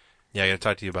 Yeah, I got to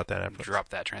talk to you about that after. Drop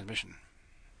that transmission.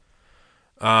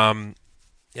 Yeah,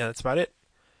 that's about it.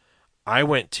 I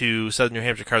went to Southern New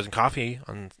Hampshire Cars and Coffee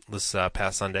on this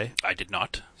past Sunday. I did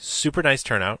not. Super nice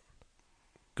turnout.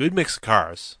 Good mix of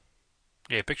cars.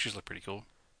 Yeah, pictures look pretty cool.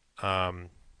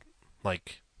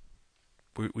 Like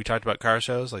we talked about car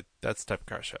shows, like that's the type of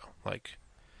car show. Like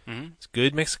It's a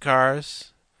good mix of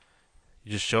cars.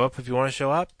 You just show up if you want to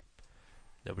show up.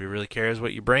 Nobody really cares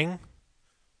what you bring.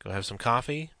 Go have some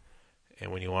coffee,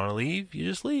 and when you want to leave, you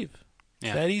just leave.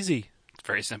 It's that easy. It's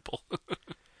very simple.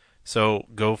 So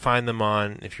go find them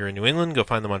if you're in New England, go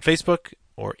find them on Facebook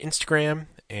or Instagram.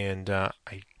 And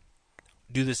I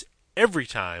do this every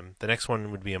time. The next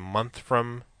one would be a month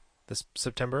from this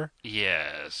September.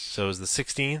 Yes. So it was the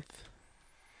 16th.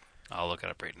 I'll look it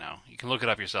up right now. You can look it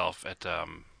up yourself at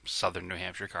Southern New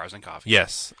Hampshire Cars and Coffee.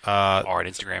 Yes. Or at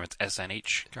Instagram, it's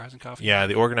SNH Cars and Coffee. Yeah,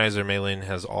 the organizer, Maylin,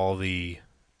 has all the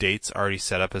dates already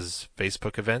set up as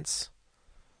Facebook events.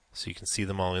 So you can see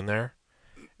them all in there.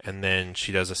 And then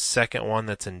she does a second one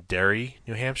that's in Derry,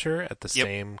 New Hampshire, at the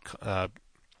same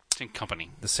company.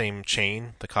 The same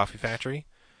chain, the coffee factory.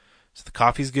 So the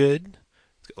coffee's good.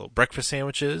 It's got little breakfast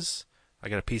sandwiches. I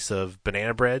got a piece of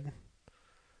banana bread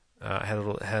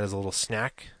Had as a little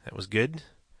snack that was good.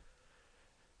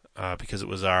 Because it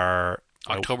was our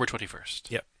October 21st.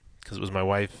 Yep, because it was my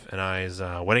wife and I's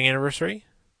wedding anniversary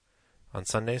on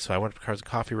Sunday. So I went to Cars and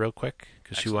Coffee real quick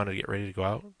because she wanted to get ready to go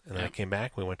out, and then I came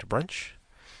back. We went to brunch.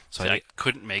 So I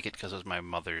couldn't make it because it was my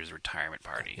mother's retirement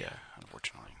party. Yeah,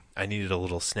 unfortunately, I needed a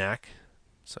little snack,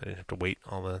 so I didn't have to wait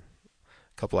all the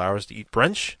couple hours to eat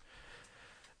brunch.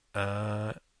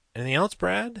 Anything else,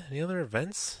 Brad? Any other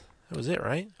events? That was it,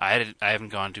 right? I haven't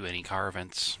gone to any car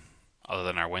events other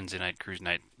than our Wednesday night cruise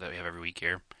night that we have every week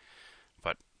here,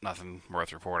 but nothing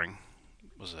worth reporting.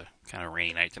 It was a kind of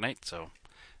rainy night tonight, so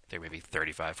there may be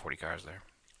 35, 40 cars there.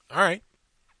 All right.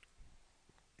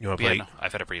 You want to play? No,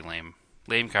 I've had a pretty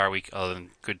lame car week other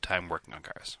than good time working on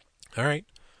cars. All right.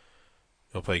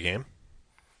 You want to play a game?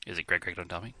 Is it Greg, don't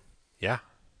tell me? Yeah.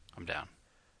 I'm down.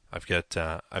 I've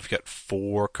got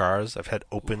 4 cars I've had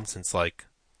open since like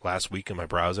last week in my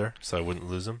browser, so I wouldn't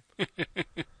lose them.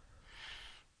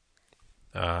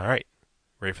 All right.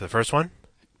 Ready for the first one?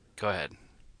 Go ahead.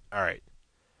 All right.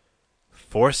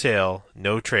 For sale,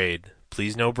 no trade,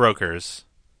 please no brokers.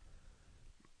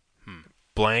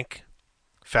 Blank,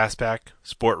 fastback,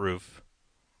 sport roof,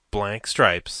 blank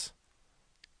stripes.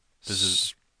 This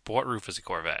is Sport roof is a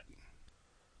Corvette.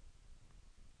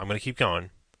 I'm going to keep going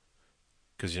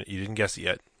because you didn't guess it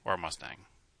yet. Or a Mustang.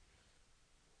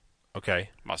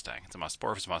 Okay. Mustang. It's a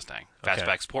Sport roof is a Mustang. Okay.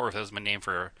 Fastback Sport roof. That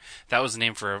was the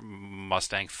name for a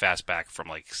Mustang fastback from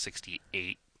like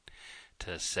 68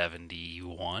 to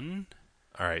 71.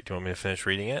 All right. Do you want me to finish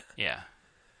reading it? Yeah.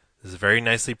 This is very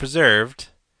nicely preserved.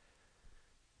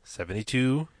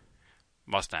 72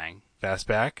 Mustang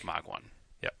fastback. Mach 1.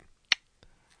 Yep.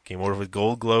 Came ordered with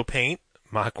gold glow paint.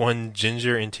 Mach 1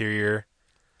 ginger interior.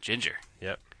 Ginger.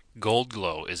 Yep. Gold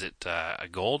glow. Is it a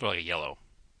gold or like a yellow?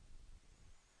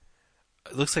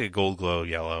 It looks like a gold glow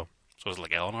yellow. So is it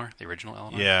like Eleanor, the original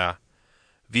Eleanor? Yeah.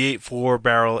 V8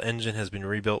 4-barrel engine has been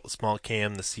rebuilt with small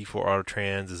cam. The C4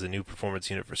 Autotrans is a new performance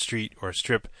unit for street or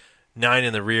strip. 9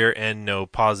 in the rear end, no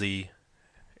posi.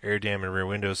 Air dam and rear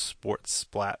windows, sport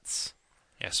splats.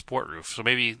 Yeah, sport roof. So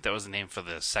maybe that was the name for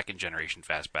the second generation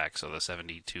fastback, so the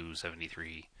 72,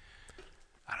 73.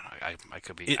 I don't know. I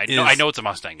could be. I know it's a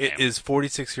Mustang name. It is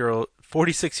 46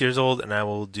 years old, and I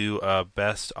will do a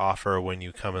best offer when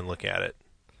you come and look at it.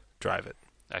 Drive it.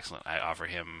 Excellent. I offer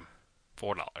him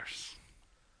 $4.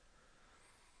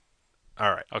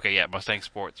 All right. Okay, yeah, Mustang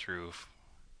Sports Roof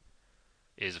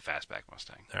is a fastback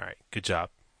Mustang. All right. Good job.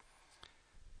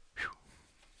 Whew.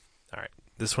 All right.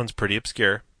 This one's pretty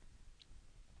obscure.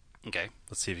 Okay.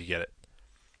 Let's see if you get it.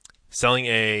 Selling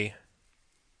I'll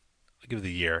give it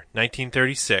the year,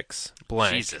 1936,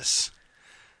 blank. Jesus.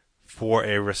 For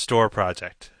a restore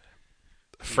project.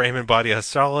 Frame and body are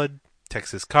solid.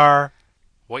 Texas car.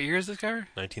 What year is this car?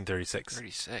 1936.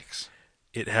 36.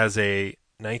 It has a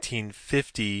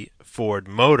 1950 Ford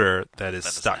motor that is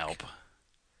stuck. That doesn't help.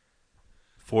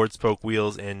 Ford spoke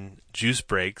wheels and juice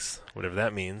brakes, whatever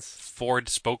that means. Ford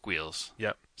spoke wheels.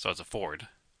 Yep. So it's a Ford.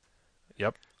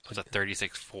 Yep. So it's a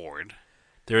 36 Ford.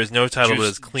 There is no title, but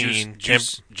it's clean.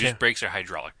 Juice brakes are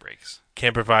hydraulic brakes.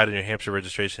 Can provide a New Hampshire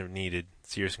registration if needed.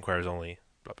 Serious inquiries only.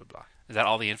 Blah, blah, blah. Is that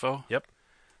all the info? Yep.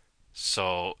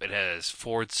 So it has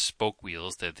Ford spoke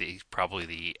wheels. That probably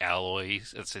the alloy,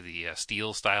 let's say the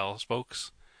steel style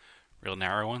spokes, real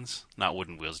narrow ones, not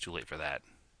wooden wheels. Too late for that.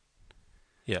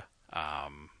 Yeah.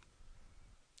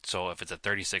 So if it's a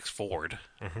 36 Ford,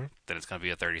 Mm-hmm. then it's going to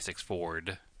be a 36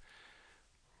 Ford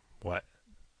What?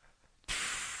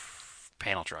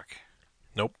 panel truck.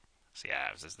 Nope. So yeah,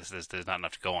 there's not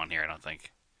enough to go on here. I don't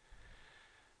think.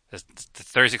 This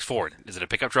 36 Ford. Is it a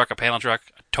pickup truck, a panel truck,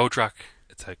 a tow truck?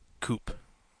 It's a coupe.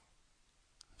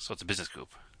 So it's a business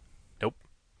coupe. Nope.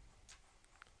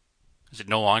 Is it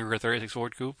no longer a 36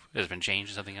 Ford coupe? Has it been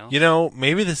changed to something else? You know,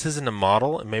 maybe this isn't a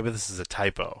model, and maybe this is a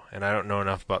typo, and I don't know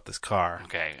enough about this car.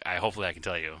 Okay, hopefully I can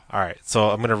tell you. All right, so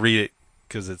I'm going to read it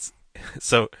because it's...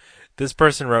 So this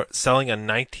person wrote, selling a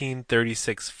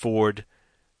 1936 Ford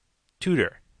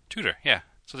Tudor. Tudor, yeah.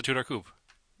 So the Tudor coupe.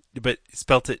 But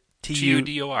spelt it T-U...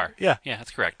 Tudor. Yeah. Yeah,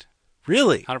 that's correct.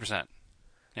 Really? 100%.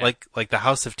 Yeah. Like the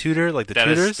House of Tudor? Like the That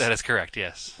Tudors? that is correct,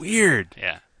 yes. Weird.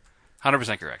 Yeah.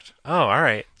 100% correct. Oh, all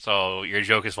right. So your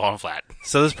joke is falling flat.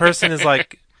 So this person is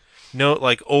like...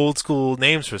 like old school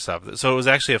names for stuff. So it was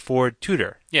actually a Ford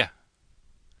Tudor. Yeah.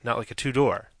 Not like a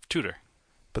two-door. Tudor.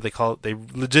 But they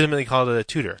legitimately called it a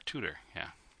Tudor. Tudor, yeah.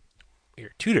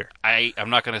 Weird. Tudor. I'm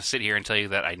not going to sit here and tell you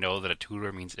that I know that a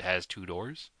Tudor means it has 2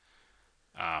 doors.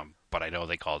 But I know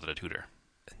they called it a Tudor.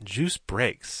 Juice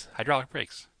brakes. Hydraulic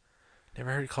brakes.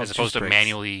 Never heard it called As opposed juice to brakes.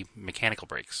 manually mechanical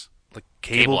brakes. Like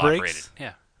cable brakes? operated.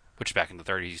 Yeah. Which back in the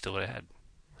 30s you still would have had.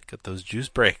 Got those juice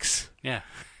brakes. Yeah.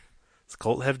 Does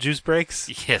Colt have juice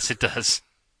brakes? Yes, it does.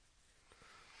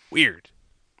 Weird.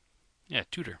 Yeah,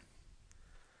 Tudor.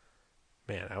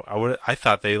 Man, I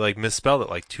thought they like misspelled it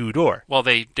like two-door. Well,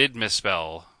 they did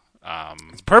misspell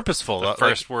It's purposeful. the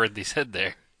first word they said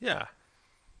there. Yeah.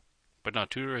 But no,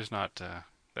 Tudor is not.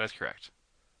 That's correct.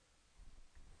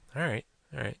 All right.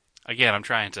 Again, I'm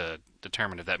trying to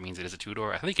determine if that means it is a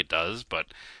two-door. I think it does, but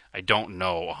I don't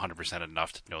know 100%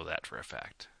 enough to know that for a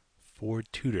fact. Ford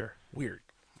Tudor. Weird.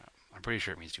 I'm pretty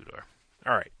sure it means two-door.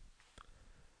 All right.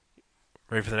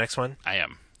 Ready for the next one? I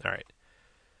am. All right.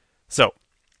 So,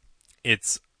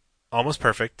 it's almost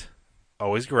perfect.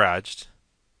 Always garaged.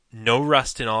 No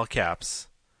rust in all caps.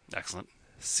 Excellent.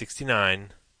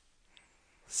 69.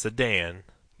 Sedan.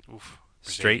 Oof.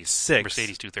 Straight six.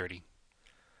 Mercedes 230.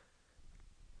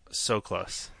 So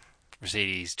close.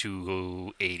 Mercedes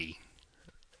 280.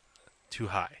 Too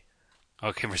high.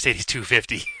 Okay, Mercedes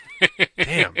 250.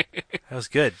 Damn. That was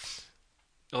good.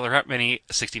 Well, there aren't many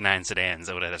 69 sedans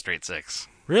that would have a straight six.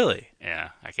 Really? Yeah,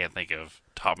 I can't think of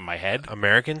top of my head.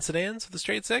 American sedans with a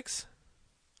straight six?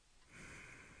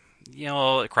 You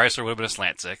know, Chrysler would have been a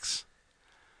slant six.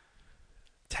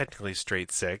 Technically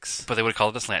straight six. But they would have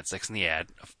called it a slant six in the ad.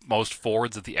 Most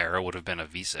Fords of the era would have been a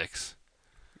V6.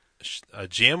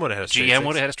 GM would have had a straight GM six.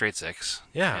 would have had a straight six.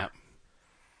 Yeah.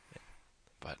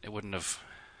 But it wouldn't have.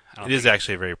 It is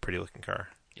actually a very pretty looking car.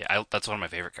 Yeah, that's one of my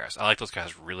favorite cars. I like those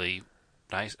cars really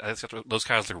nice. I think those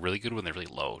cars look really good when they're really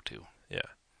low, too. Yeah.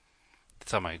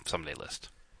 It's on my someday list.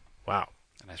 Wow.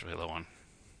 A nice, really low one.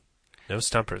 No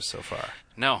stumpers so far.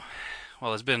 No.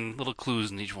 Well, there's been little clues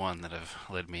in each one that have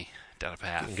led me down a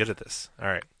path. I'm good at this. All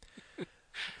right.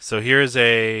 So here's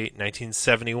a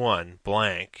 1971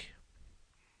 blank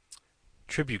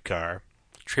tribute car.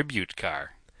 Tribute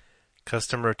car.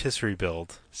 Custom rotisserie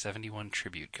build. 71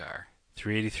 tribute car.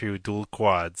 383 with dual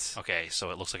quads. Okay, so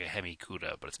it looks like a Hemi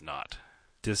Cuda, but it's not.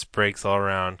 Disc brakes all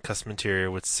around. Custom interior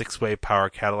with 6-way power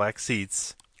Cadillac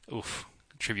seats. Oof.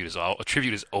 Tribute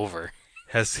is over.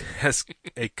 Has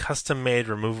a custom-made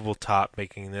removable top,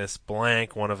 making this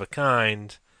blank one of a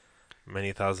kind.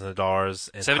 Many thousands of dollars.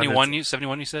 And 71 you said?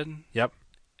 Yep.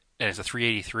 And it's a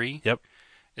 383? Yep.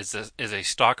 Is a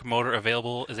stock motor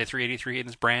available? Is a 383 in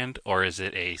this brand, or is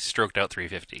it a stroked out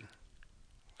 350?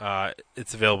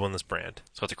 It's available in this brand.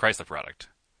 So it's a Chrysler product.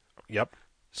 Yep.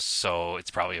 So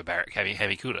it's probably a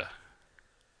Hemi Cuda.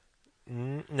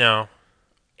 No.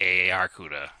 AAR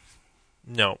Cuda.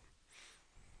 No.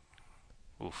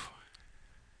 Oof.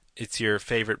 It's your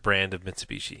favorite brand of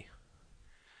Mitsubishi.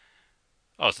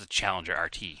 Oh, it's the Challenger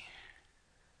RT.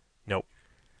 Nope.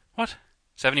 What?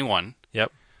 71.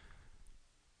 Yep.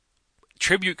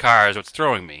 Tribute car is what's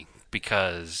throwing me,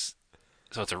 because...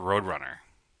 So it's a Roadrunner.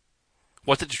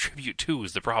 What's it to tribute to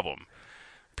is the problem.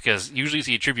 Because usually you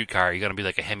see a tribute car, you're going to be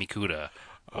like a Hemi Cuda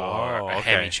or a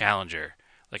Hemi Challenger.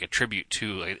 Like a tribute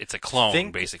to... Like, it's a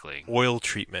clone, basically. Oil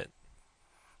treatment.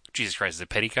 Jesus Christ, is it a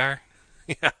petty car?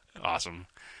 Yeah. Awesome.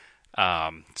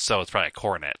 So it's probably a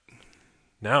Coronet.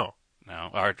 No. No.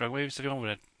 Or wait,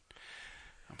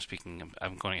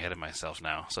 I'm going ahead of myself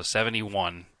now. So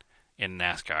 71 in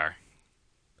NASCAR.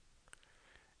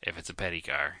 If it's a petty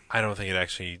car. I don't think it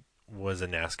actually was a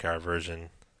NASCAR version.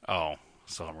 Oh,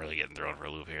 so I'm really getting thrown for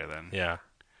a loop here then. Yeah.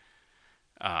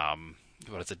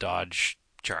 But it's a Dodge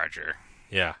Charger.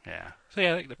 Yeah. Yeah. So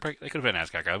yeah, they could have been a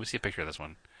NASCAR car. Let me see a picture of this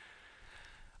one.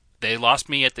 They lost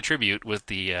me at the tribute with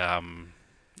the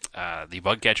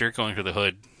bug catcher going through the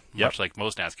hood, much like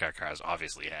most NASCAR cars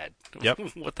obviously had.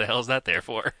 Yep. What the hell is that there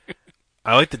for?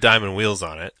 I like the diamond wheels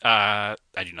on it. I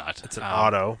do not. It's an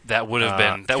auto. That would have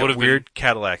been. That would have weird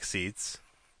Cadillac seats.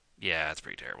 Yeah, that's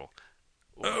pretty terrible.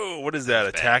 Oh, what is that?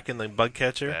 Attacking the bug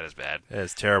catcher? That is bad. That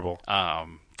is terrible.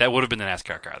 That would have been the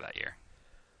NASCAR car that year.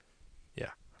 Yeah.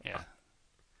 Yeah.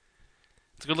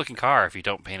 It's a good looking car if you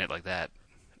don't paint it like that,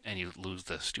 and you lose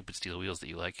the stupid steel wheels that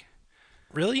you like.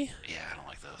 Really? Yeah, I don't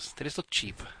like those. They just look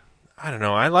cheap. I don't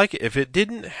know. I like it. If it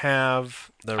didn't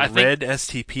have the red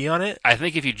STP on it. I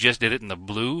think if you just did it in the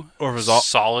blue, or if it was all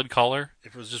solid color.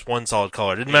 If it was just one solid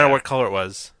color. It didn't matter what color it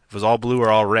was. If it was all blue or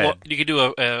all red. Well, you could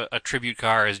do a tribute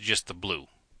car as just the blue.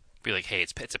 Be like, hey,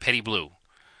 it's a petty blue,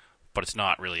 but it's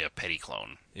not really a petty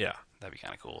clone. Yeah. That'd be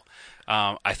kind of cool.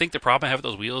 I think the problem I have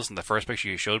with those wheels in the first picture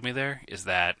you showed me there is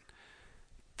that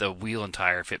the wheel and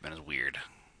tire fitment is weird.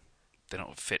 They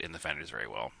don't fit in the fenders very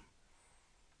well.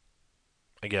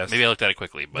 I guess. Maybe I looked at it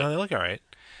quickly, but no, they look all right.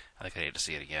 I think I need to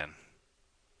see it again.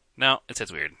 No, it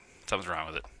sits weird. Something's wrong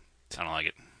with it. I don't like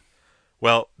it.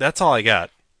 Well, that's all I got.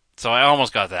 So I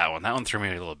almost got that one. That one threw me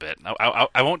a little bit.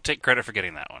 I won't take credit for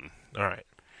getting that one. All right.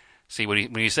 See,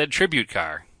 when you said tribute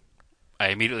car,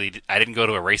 I didn't go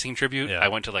to a racing tribute. Yeah. I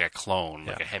went to like a clone,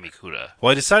 like Yeah. a Hemi Cuda.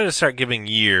 Well, I decided to start giving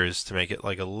years to make it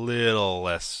like a little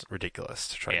less ridiculous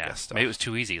to try to Yeah, guess stuff. maybe it was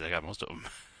too easy. I got most of them.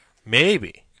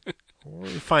 Maybe.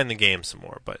 We'll refine the game some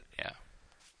more, but Yeah.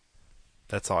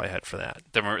 that's all I had for that.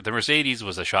 The Mercedes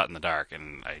was a shot in the dark,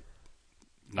 and I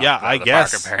knocked Yeah, it out I of the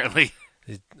guess. park, apparently.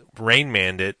 Rain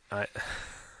Manned it.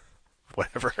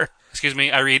 Whatever. Excuse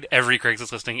me, I read every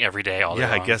Craigslist listing every day, all day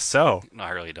Yeah, I long. guess so. No,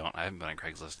 I really don't. I haven't been on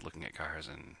Craigslist looking at cars,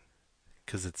 and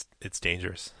Because it's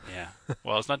dangerous. yeah.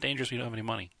 Well, it's not dangerous. We don't have any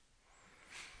money.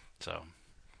 So,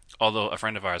 although a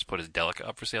friend of ours put his Delica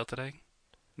up for sale today.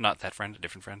 Not that friend, a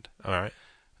different friend. All right.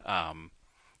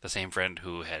 The same friend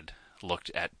who had looked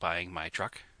at buying my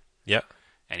truck, Yeah.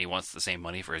 and he wants the same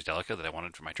money for his Delica that I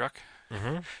wanted for my truck.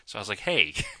 Mm-hmm. So I was like,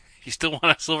 hey, you still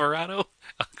want a Silverado?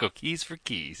 I'll go keys for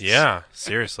keys. Yeah,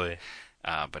 seriously.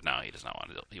 But no, he does not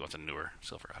want it. He wants a newer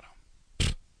Silverado.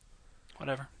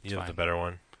 Whatever. It's You have fine. the better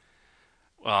one.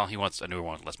 Well, he wants a newer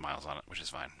one with less miles on it, which is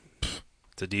fine.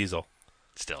 It's a diesel.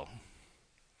 Still.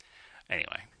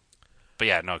 Anyway. But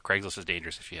yeah, no, Craigslist is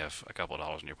dangerous if you have a couple of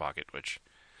dollars in your pocket, which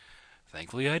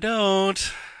thankfully I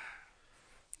don't.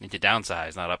 Need to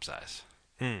downsize, not upsize.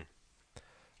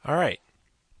 All right.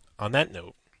 On that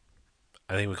note,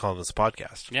 I think we call this a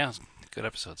podcast. Yeah, it's a good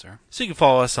episode, sir. So you can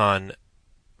follow us on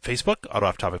Facebook, Auto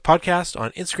Off Topic Podcast,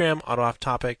 on Instagram, Auto Off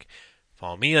Topic.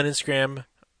 Follow me on Instagram,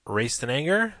 Raced in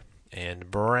Anger, and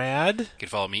Brad. You can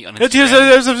follow me on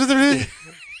Instagram.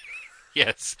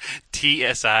 Yes,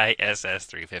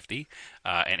 TSISS350.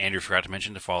 And Andrew forgot to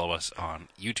mention to follow us on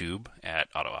YouTube at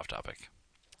Auto Off Topic.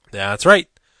 That's right.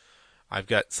 I've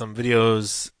got some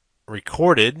videos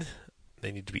recorded.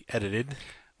 They need to be edited.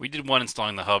 We did one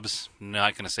installing the hubs.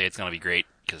 Not going to say it's going to be great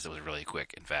because it was really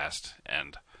quick and fast.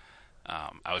 And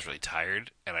I was really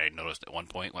tired. And I noticed at one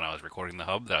point when I was recording the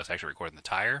hub that I was actually recording the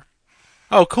tire.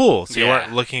 Oh, cool. So you Yeah.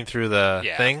 weren't looking through the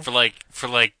Yeah, thing? for like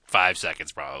 5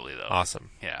 seconds probably though.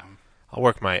 Awesome. Yeah, I'll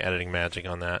work my editing magic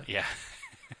on that. yeah.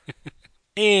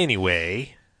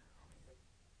 Anyway,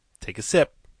 take a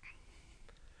sip.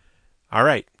 All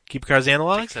right. Keep your cars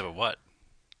analog. Except of what?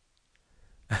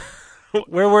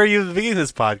 Where were you at the beginning of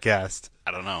this podcast?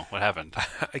 I don't know what happened.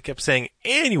 I kept saying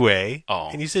anyway, Oh.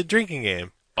 and you said drinking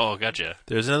game. Oh, gotcha.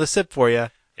 There's another sip for you.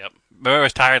 Yep. Remember I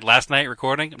was tired last night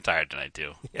recording? I'm tired tonight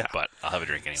too. Yeah. But I'll have a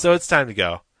drink anyway. So it's time to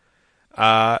go.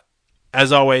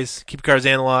 As always, keep your cars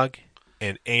analog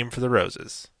and aim for the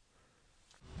roses.